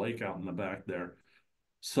Park Lake out in the back there.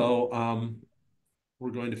 So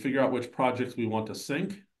we're going to figure out which projects we want to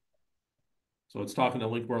sync. So it's talking to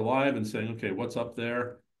LinkWare Live and saying, okay, what's up there?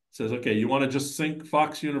 It says, okay, you want to just sync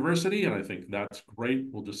Fox University? And I think that's great.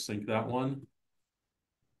 We'll just sync that one.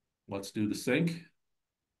 Let's do the sync.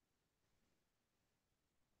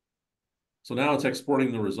 So now it's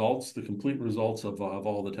exporting the results, the complete results of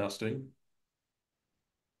all the testing.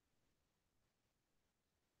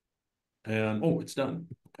 And, oh, it's done.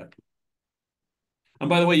 Okay. And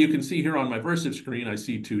by the way, you can see here on my Versive screen, I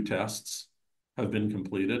see 2 tests have been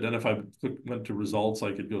completed. And if I went to results,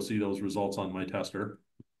 I could go see those results on my tester.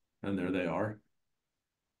 And there they are.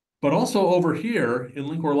 But also over here in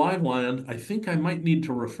LinkWare Live Land, I think I might need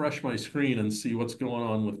to refresh my screen and see what's going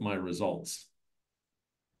on with my results.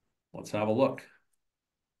 Let's have a look.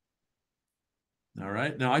 All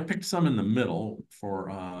right. Now, I picked some in the middle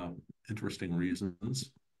for interesting reasons.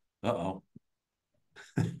 Uh-oh.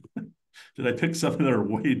 Did I pick some that are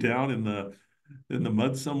way down in the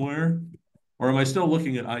mud somewhere? Or am I still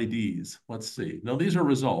looking at IDs? Let's see. No, these are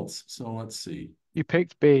results. So let's see. You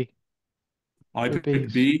picked B. Oh, I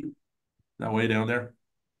picked B. That way down there?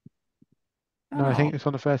 No, I think it's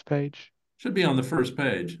on the first page. Should be on the first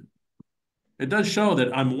page. It does show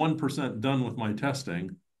that I'm 1% done with my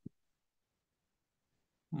testing.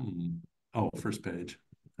 Oh, first page.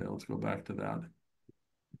 Okay, let's go back to that.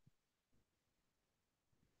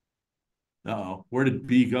 Uh-oh. Where did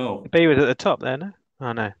B go? B was at the top there, no?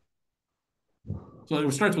 Oh, no. So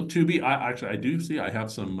it starts with 2B. I do see I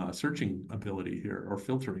have some searching ability here or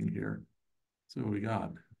filtering here. So what we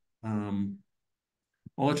got? Well,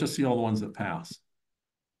 let's just see all the ones that pass.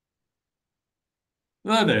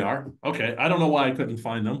 There they are. Okay. I don't know why I couldn't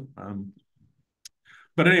find them.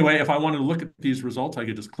 But anyway, if I wanted to look at these results, I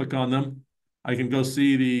could just click on them. I can go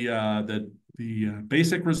see the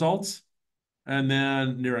basic results. And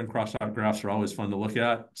then near and cross-out graphs are always fun to look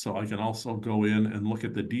at. So I can also go in and look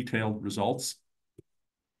at the detailed results.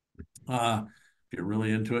 If you're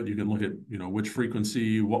really into it, you can look at, which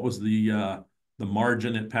frequency, what was the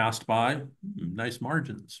margin it passed by. Nice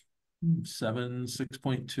margins. 7,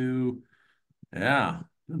 6.2. Yeah,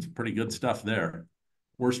 that's pretty good stuff there.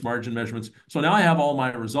 Worst margin measurements. So now I have all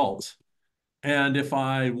my results. And if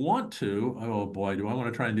I want to, oh boy, do I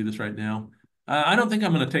want to try and do this right now? I don't think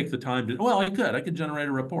I'm going to take the time to, well, I could generate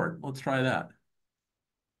a report. Let's try that.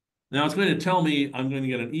 Now it's going to tell me I'm going to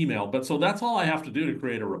get an email, but so that's all I have to do to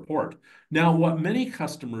create a report. Now, what many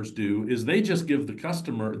customers do is they just give the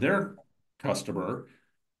customer, their customer,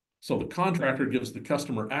 so the contractor gives the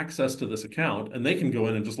customer access to this account and they can go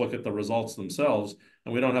in and just look at the results themselves.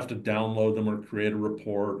 And we don't have to download them or create a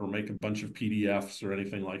report or make a bunch of PDFs or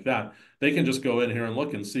anything like that. They can just go in here and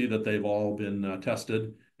look and see that they've all been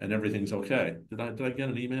tested and everything's okay. Did I get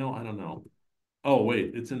an email? I don't know. Oh,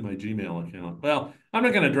 wait, it's in my Gmail account. Well, I'm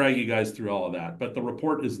not going to drag you guys through all of that, but the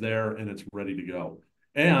report is there and it's ready to go.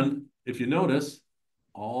 And if you notice,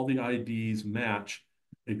 all the IDs match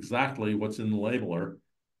exactly what's in the labeler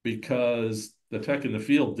because the tech in the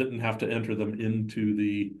field didn't have to enter them into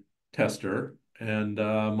the tester, and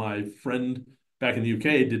my friend back in the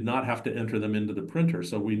UK did not have to enter them into the printer,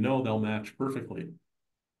 so we know they'll match perfectly.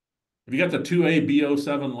 Have you got the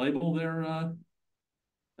 2ABO7 label there,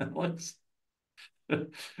 Alex? I'm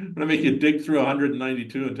gonna make you dig through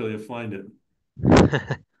 192 until you find it.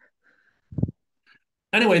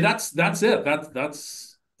 Anyway, that's it.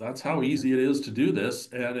 That's how easy it is to do this,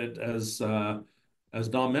 and it as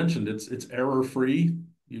Dom mentioned, it's error free.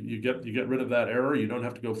 You get rid of that error. You don't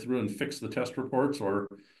have to go through and fix the test reports, or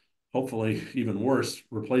hopefully even worse,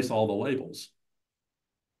 replace all the labels.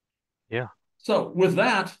 Yeah. So with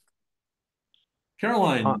that,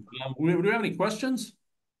 Caroline, do we have any questions?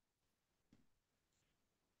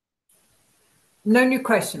 No new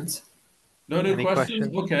questions. No new Any questions?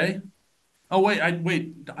 questions? Okay. Oh,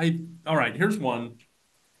 all right, here's one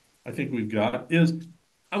I think we've got is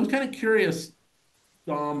I was kind of curious,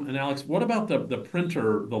 Dom and Alex, what about the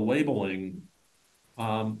printer, the labeling?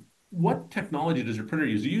 What technology does your printer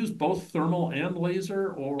use? Do you use both thermal and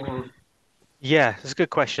laser, or? Yeah, that's a good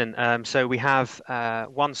question. So we have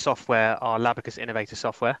one software, our Labicus Innovator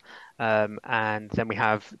software, and then we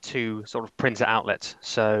have two sort of printer outlets.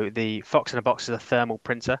 So the Fox in a Box is a thermal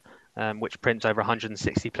printer, which prints over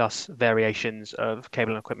 160 plus variations of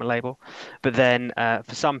cable and equipment label. But then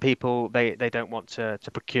for some people, they don't want to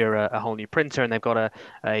procure a whole new printer, and they've got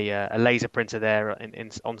a laser printer there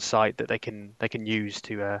on site that they can use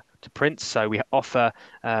to print. So we offer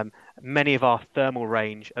many of our thermal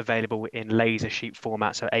range available in laser sheet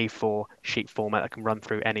format, so A4 sheet format that can run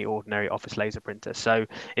through any ordinary office laser printer. So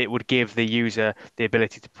it would give the user the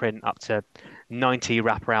ability to print up to 90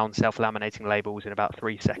 wraparound self-laminating labels in about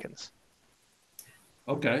 3 seconds.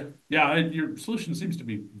 Okay. Yeah, your solution seems to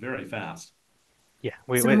be very fast. Yeah,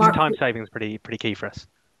 So it's Mark, time saving is pretty key for us.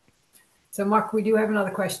 So Mark, we do have another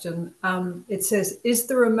question. It says, is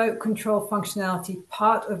the remote control functionality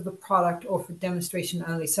part of the product or for demonstration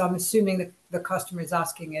only? So I'm assuming that the customer is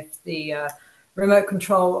asking if the remote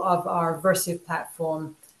control of our Versive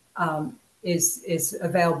platform is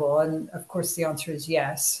available. And of course, the answer is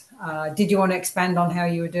yes. Did you want to expand on how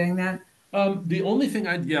you were doing that? The only thing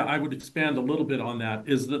I would expand a little bit on that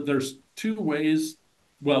is that there's two ways.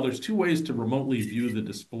 Well, there's two ways to remotely view the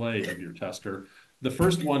display of your tester. The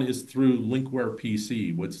first one is through LinkWare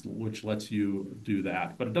PC, which lets you do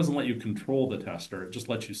that, but it doesn't let you control the tester. It just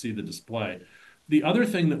lets you see the display. The other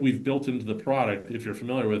thing that we've built into the product, if you're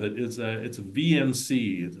familiar with it, is it's a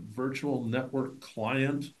VNC, it's a Virtual Network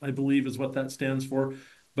Client, I believe is what that stands for,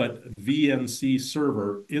 but VNC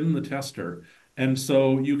server in the tester. And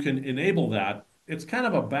so you can enable that. It's kind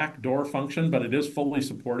of a backdoor function, but it is fully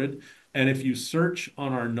supported. And if you search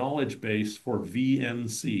on our knowledge base for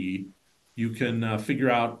VNC, you can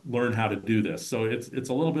learn how to do this. So it's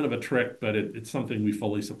a little bit of a trick, but it's something we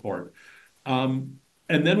fully support. And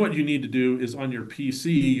then what you need to do is on your PC,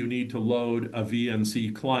 you need to load a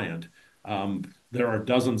VNC client. There are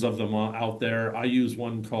dozens of them out there. I use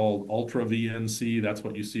one called Ultra VNC. That's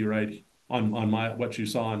what you see right on what you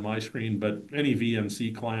saw on my screen, but any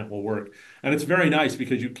VNC client will work. And it's very nice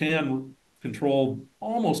because you can control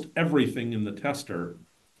almost everything in the tester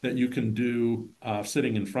that you can do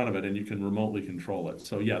sitting in front of it, and you can remotely control it.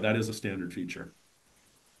 So yeah, that is a standard feature.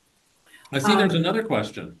 I see there's another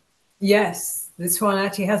question. Yes, this one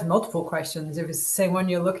actually has multiple questions. If it's the same one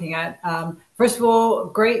you're looking at. First of all,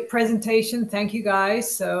 great presentation. Thank you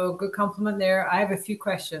guys. So good compliment there. I have a few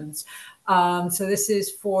questions. So this is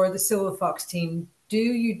for the Silver Fox team. Do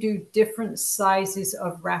you do different sizes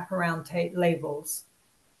of wraparound labels?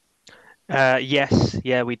 Yes,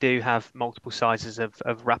 yeah, we do have multiple sizes of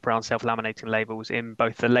wraparound self-laminating labels in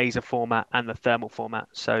both the laser format and the thermal format.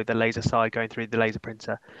 So the laser side going through the laser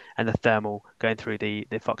printer and the thermal going through the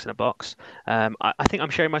Fox in a Box. I think I'm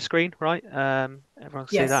sharing my screen, right? Everyone can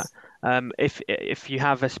see that. If you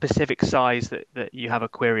have a specific size that you have a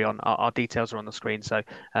query on, our details are on the screen. So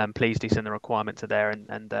please do send the requirement to there,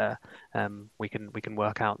 and we can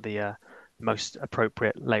work out the most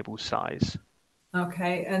appropriate label size.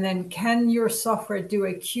 Okay, and then can your software do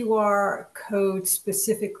a QR code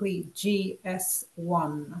specifically GS1?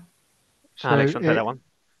 Alex, So want to take that one?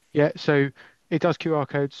 yeah, so it does QR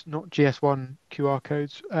codes, not GS1 QR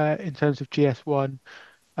codes. In terms of GS1,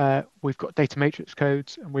 we've got data matrix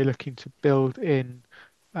codes, and we're looking to build in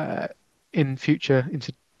future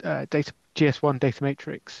into data GS1 data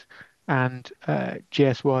matrix and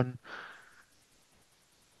GS1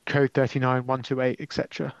 code 39, 128,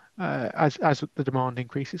 etc. As the demand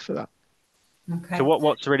increases for that. So Okay.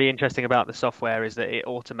 what's really interesting about the software is that it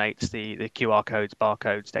automates the QR codes,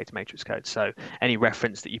 barcodes, data matrix codes. So any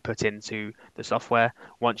reference that you put into the software,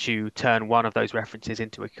 once you turn one of those references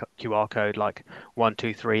into a QR code, like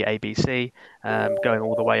 123 ABC, going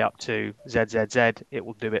all the way up to ZZZ, it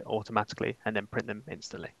will do it automatically and then print them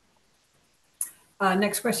instantly.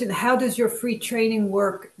 Next question. How does your free training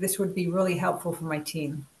work? This would be really helpful for my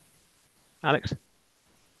team. Alex?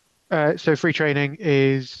 So free training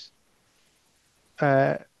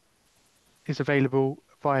uh, is available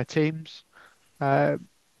via Teams. All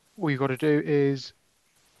you've got to do is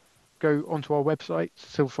go onto our website,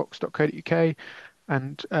 silverfox.co.uk,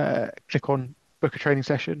 and click on book a training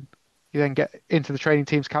session. You then get into the training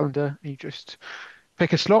team's calendar. And you just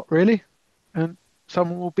pick a slot, really, and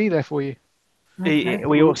someone will be there for you. Okay.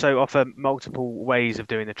 We also offer multiple ways of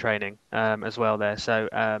doing the training as well there. So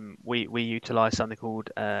we utilize something called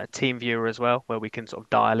Team Viewer as well, where we can sort of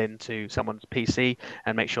dial into someone's PC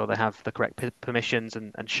and make sure they have the correct permissions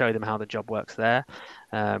and show them how the job works there.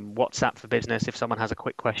 WhatsApp for business, if someone has a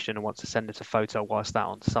quick question and wants to send us a photo whilst they're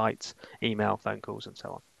on site, email, phone calls, and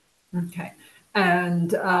so on. Okay.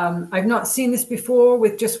 And I've not seen this before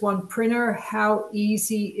with just one printer. How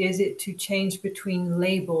easy is it to change between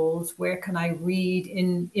labels? Where can I read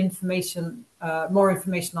information, more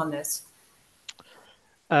information on this?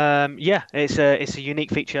 Yeah, it's a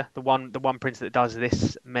unique feature. The one printer that does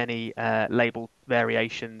this many label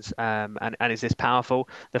variations and is this powerful.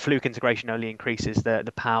 The Fluke integration only increases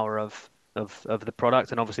the power of the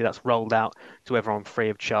product, and obviously that's rolled out to everyone free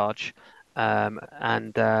of charge. How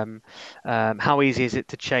easy is it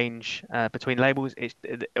to change between labels?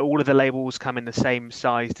 All of the labels come in the same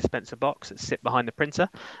size dispenser box that sit behind the printer,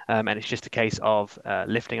 and it's just a case of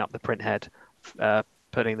lifting up the print head,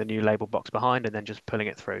 putting the new label box behind, and then just pulling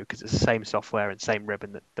it through because it's the same software and same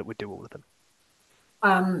ribbon that would do all of them.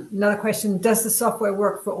 Another question, does the software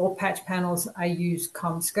work for all patch panels? I use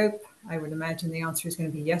CommScope. I would imagine the answer is going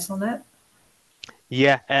to be yes on that.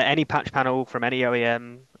 Yeah, any patch panel from any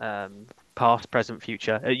OEM, past, present,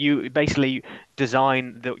 future. You basically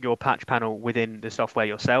design your patch panel within the software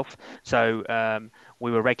yourself. So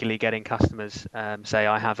we were regularly getting customers say,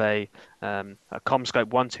 I have a CommScope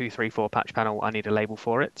 1234 patch panel, I need a label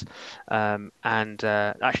for it.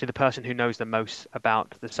 Actually, the person who knows the most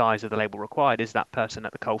about the size of the label required is that person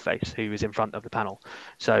at the coalface who is in front of the panel.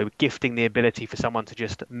 So gifting the ability for someone to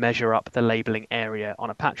just measure up the labeling area on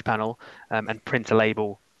a patch panel and print a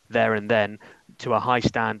label there and then to a high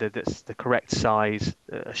standard that's the correct size,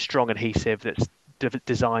 a strong adhesive that's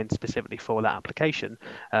designed specifically for that application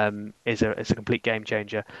is a complete game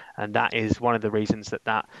changer. And that is one of the reasons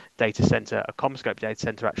that data center, a CommScope data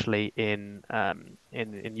center actually in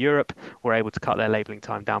Europe, were able to cut their labeling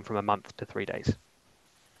time down from a month to 3 days.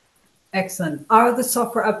 Excellent. Are the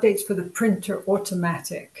software updates for the printer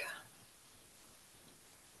automatic?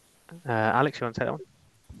 Alex, you want to take that one?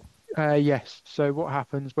 Yes. So what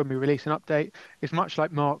happens when we release an update is much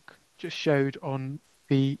like Mark just showed on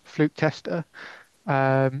the Fluke tester.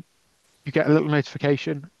 You get a little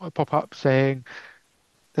notification, a pop-up saying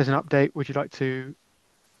there's an update. Would you like to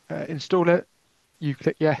install it? You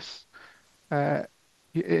click yes. It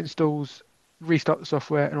installs, restart the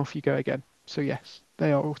software, and off you go again. So yes,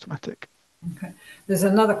 they are automatic. Okay. There's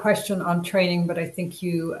another question on training, but I think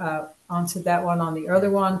you answered that one on the other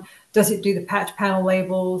one. Does it do the patch panel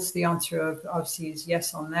labels? The answer obviously is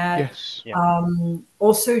yes on that. Yes. Yeah.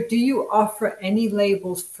 Also, do you offer any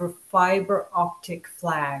labels for fiber optic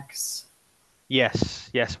flags? Yes,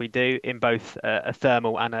 we do in both a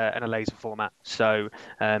thermal and a laser format. So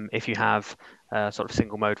if you have sort of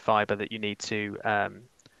single mode fiber that you need to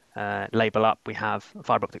label up, we have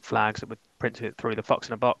fiber optic flags that would print it through the Fox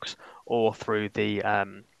in a box or through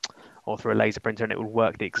a laser printer, and it will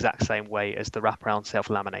work the exact same way as the wraparound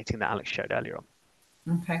self-laminating that Alex showed earlier on.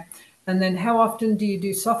 Okay. And then how often do you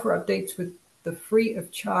do software updates with the free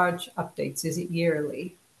of charge updates? Is it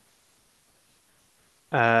yearly?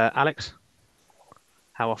 Alex,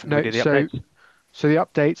 how often do we do the updates? So the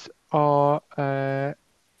updates are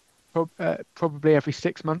probably every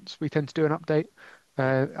 6 months. We tend to do an update,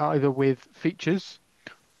 either with features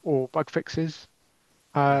or bug fixes,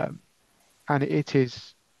 and it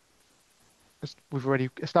is, as we've already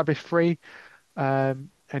established, free. And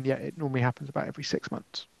yeah, it normally happens about every 6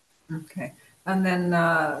 months. Okay. And then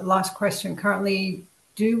last question. Currently,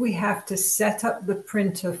 do we have to set up the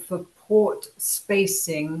printer for port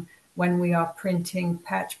spacing when we are printing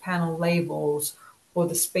patch panel labels, or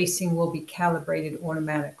the spacing will be calibrated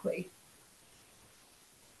automatically?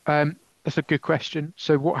 That's a good question.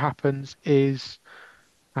 So what happens is,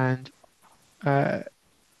 and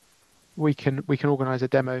we can organize a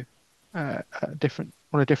demo on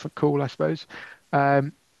a different call, I suppose,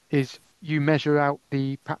 is you measure out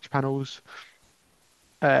the patch panels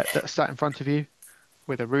that are sat in front of you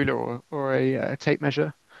with a ruler or a tape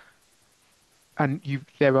measure, and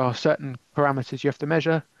there are certain parameters you have to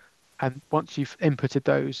measure, and once you've inputted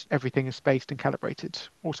those, everything is spaced and calibrated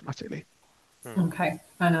automatically. Okay.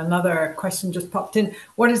 And another question just popped in.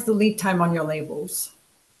 What is the lead time on your labels?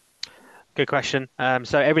 Good question.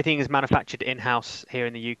 So everything is manufactured in-house here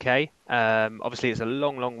in the UK. Obviously, it's a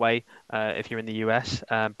long, long way if you're in the US,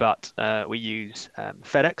 but we use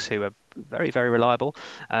FedEx, who are very, very reliable,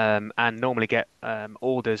 and normally get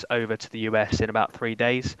orders over to the US in about 3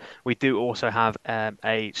 days. We do also have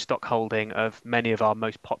a stock holding of many of our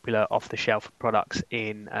most popular off-the-shelf products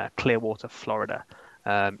in Clearwater, Florida.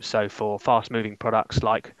 So for fast-moving products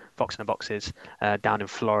like Fox in the Boxes down in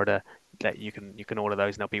Florida, that you can order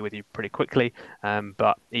those and they'll be with you pretty quickly.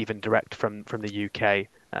 But even direct from the UK,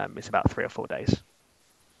 it's about 3 or 4 days.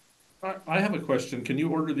 I have a question. Can you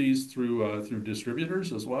order these through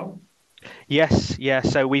distributors as well? Yes, yeah.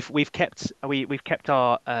 So we've kept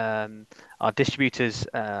our distributors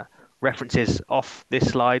references off this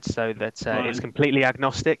slide so that it's Right. completely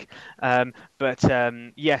agnostic. But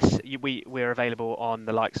yes, we're available on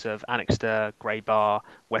the likes of Annixter, Graybar,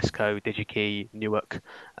 Westco, DigiKey, Newark,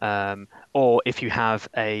 or if you have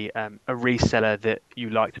a reseller that you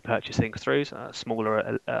like to purchase things through, so a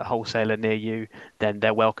smaller wholesaler near you, then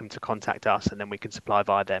they're welcome to contact us, and then we can supply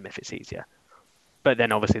via them if it's easier. But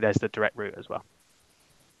then obviously there's the direct route as well.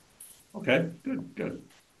 Okay, good.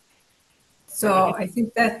 So I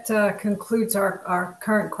think that concludes our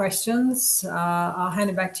current questions. I'll hand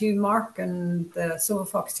it back to you, Mark, and the Silver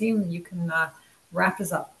Fox team. You can wrap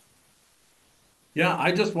us up. Yeah,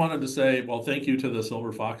 I just wanted to say, well, thank you to the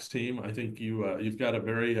Silver Fox team. I think you've got a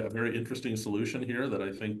very interesting solution here that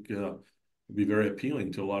I think will be very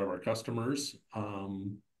appealing to a lot of our customers.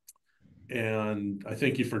 And I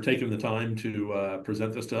thank you for taking the time to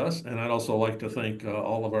present this to us. And I'd also like to thank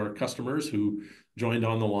all of our customers who joined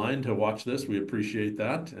on the line to watch this. We appreciate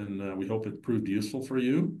that, and we hope it proved useful for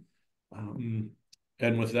you. And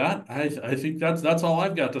with that, I think that's all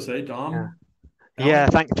I've got to say, Dom. Yeah,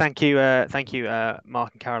 Alex? thank you,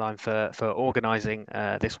 Mark and Caroline for organising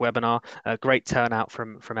this webinar. Great turnout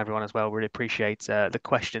from everyone as well. Really appreciate the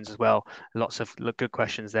questions as well. Lots of good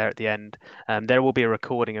questions there at the end. There will be a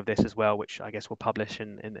recording of this as well, which I guess we'll publish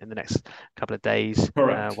in the next couple of days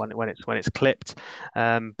Correct. when it's clipped.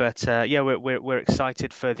 But yeah, we're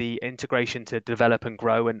excited for the integration to develop and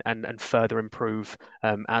grow and further improve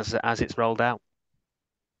as it's rolled out.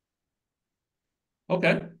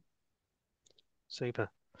 Okay. Super.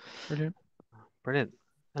 Brilliant.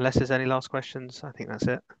 Unless there's any last questions, I think that's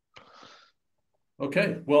it.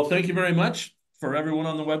 Okay. Well, thank you very much for everyone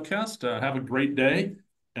on the webcast. Have a great day,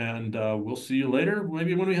 and we'll see you later,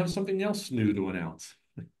 maybe when we have something else new to announce.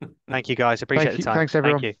 Thank you, guys. Appreciate the time. Thanks,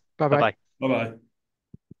 everyone. Thank you. Bye-bye. Bye-bye. Bye-bye.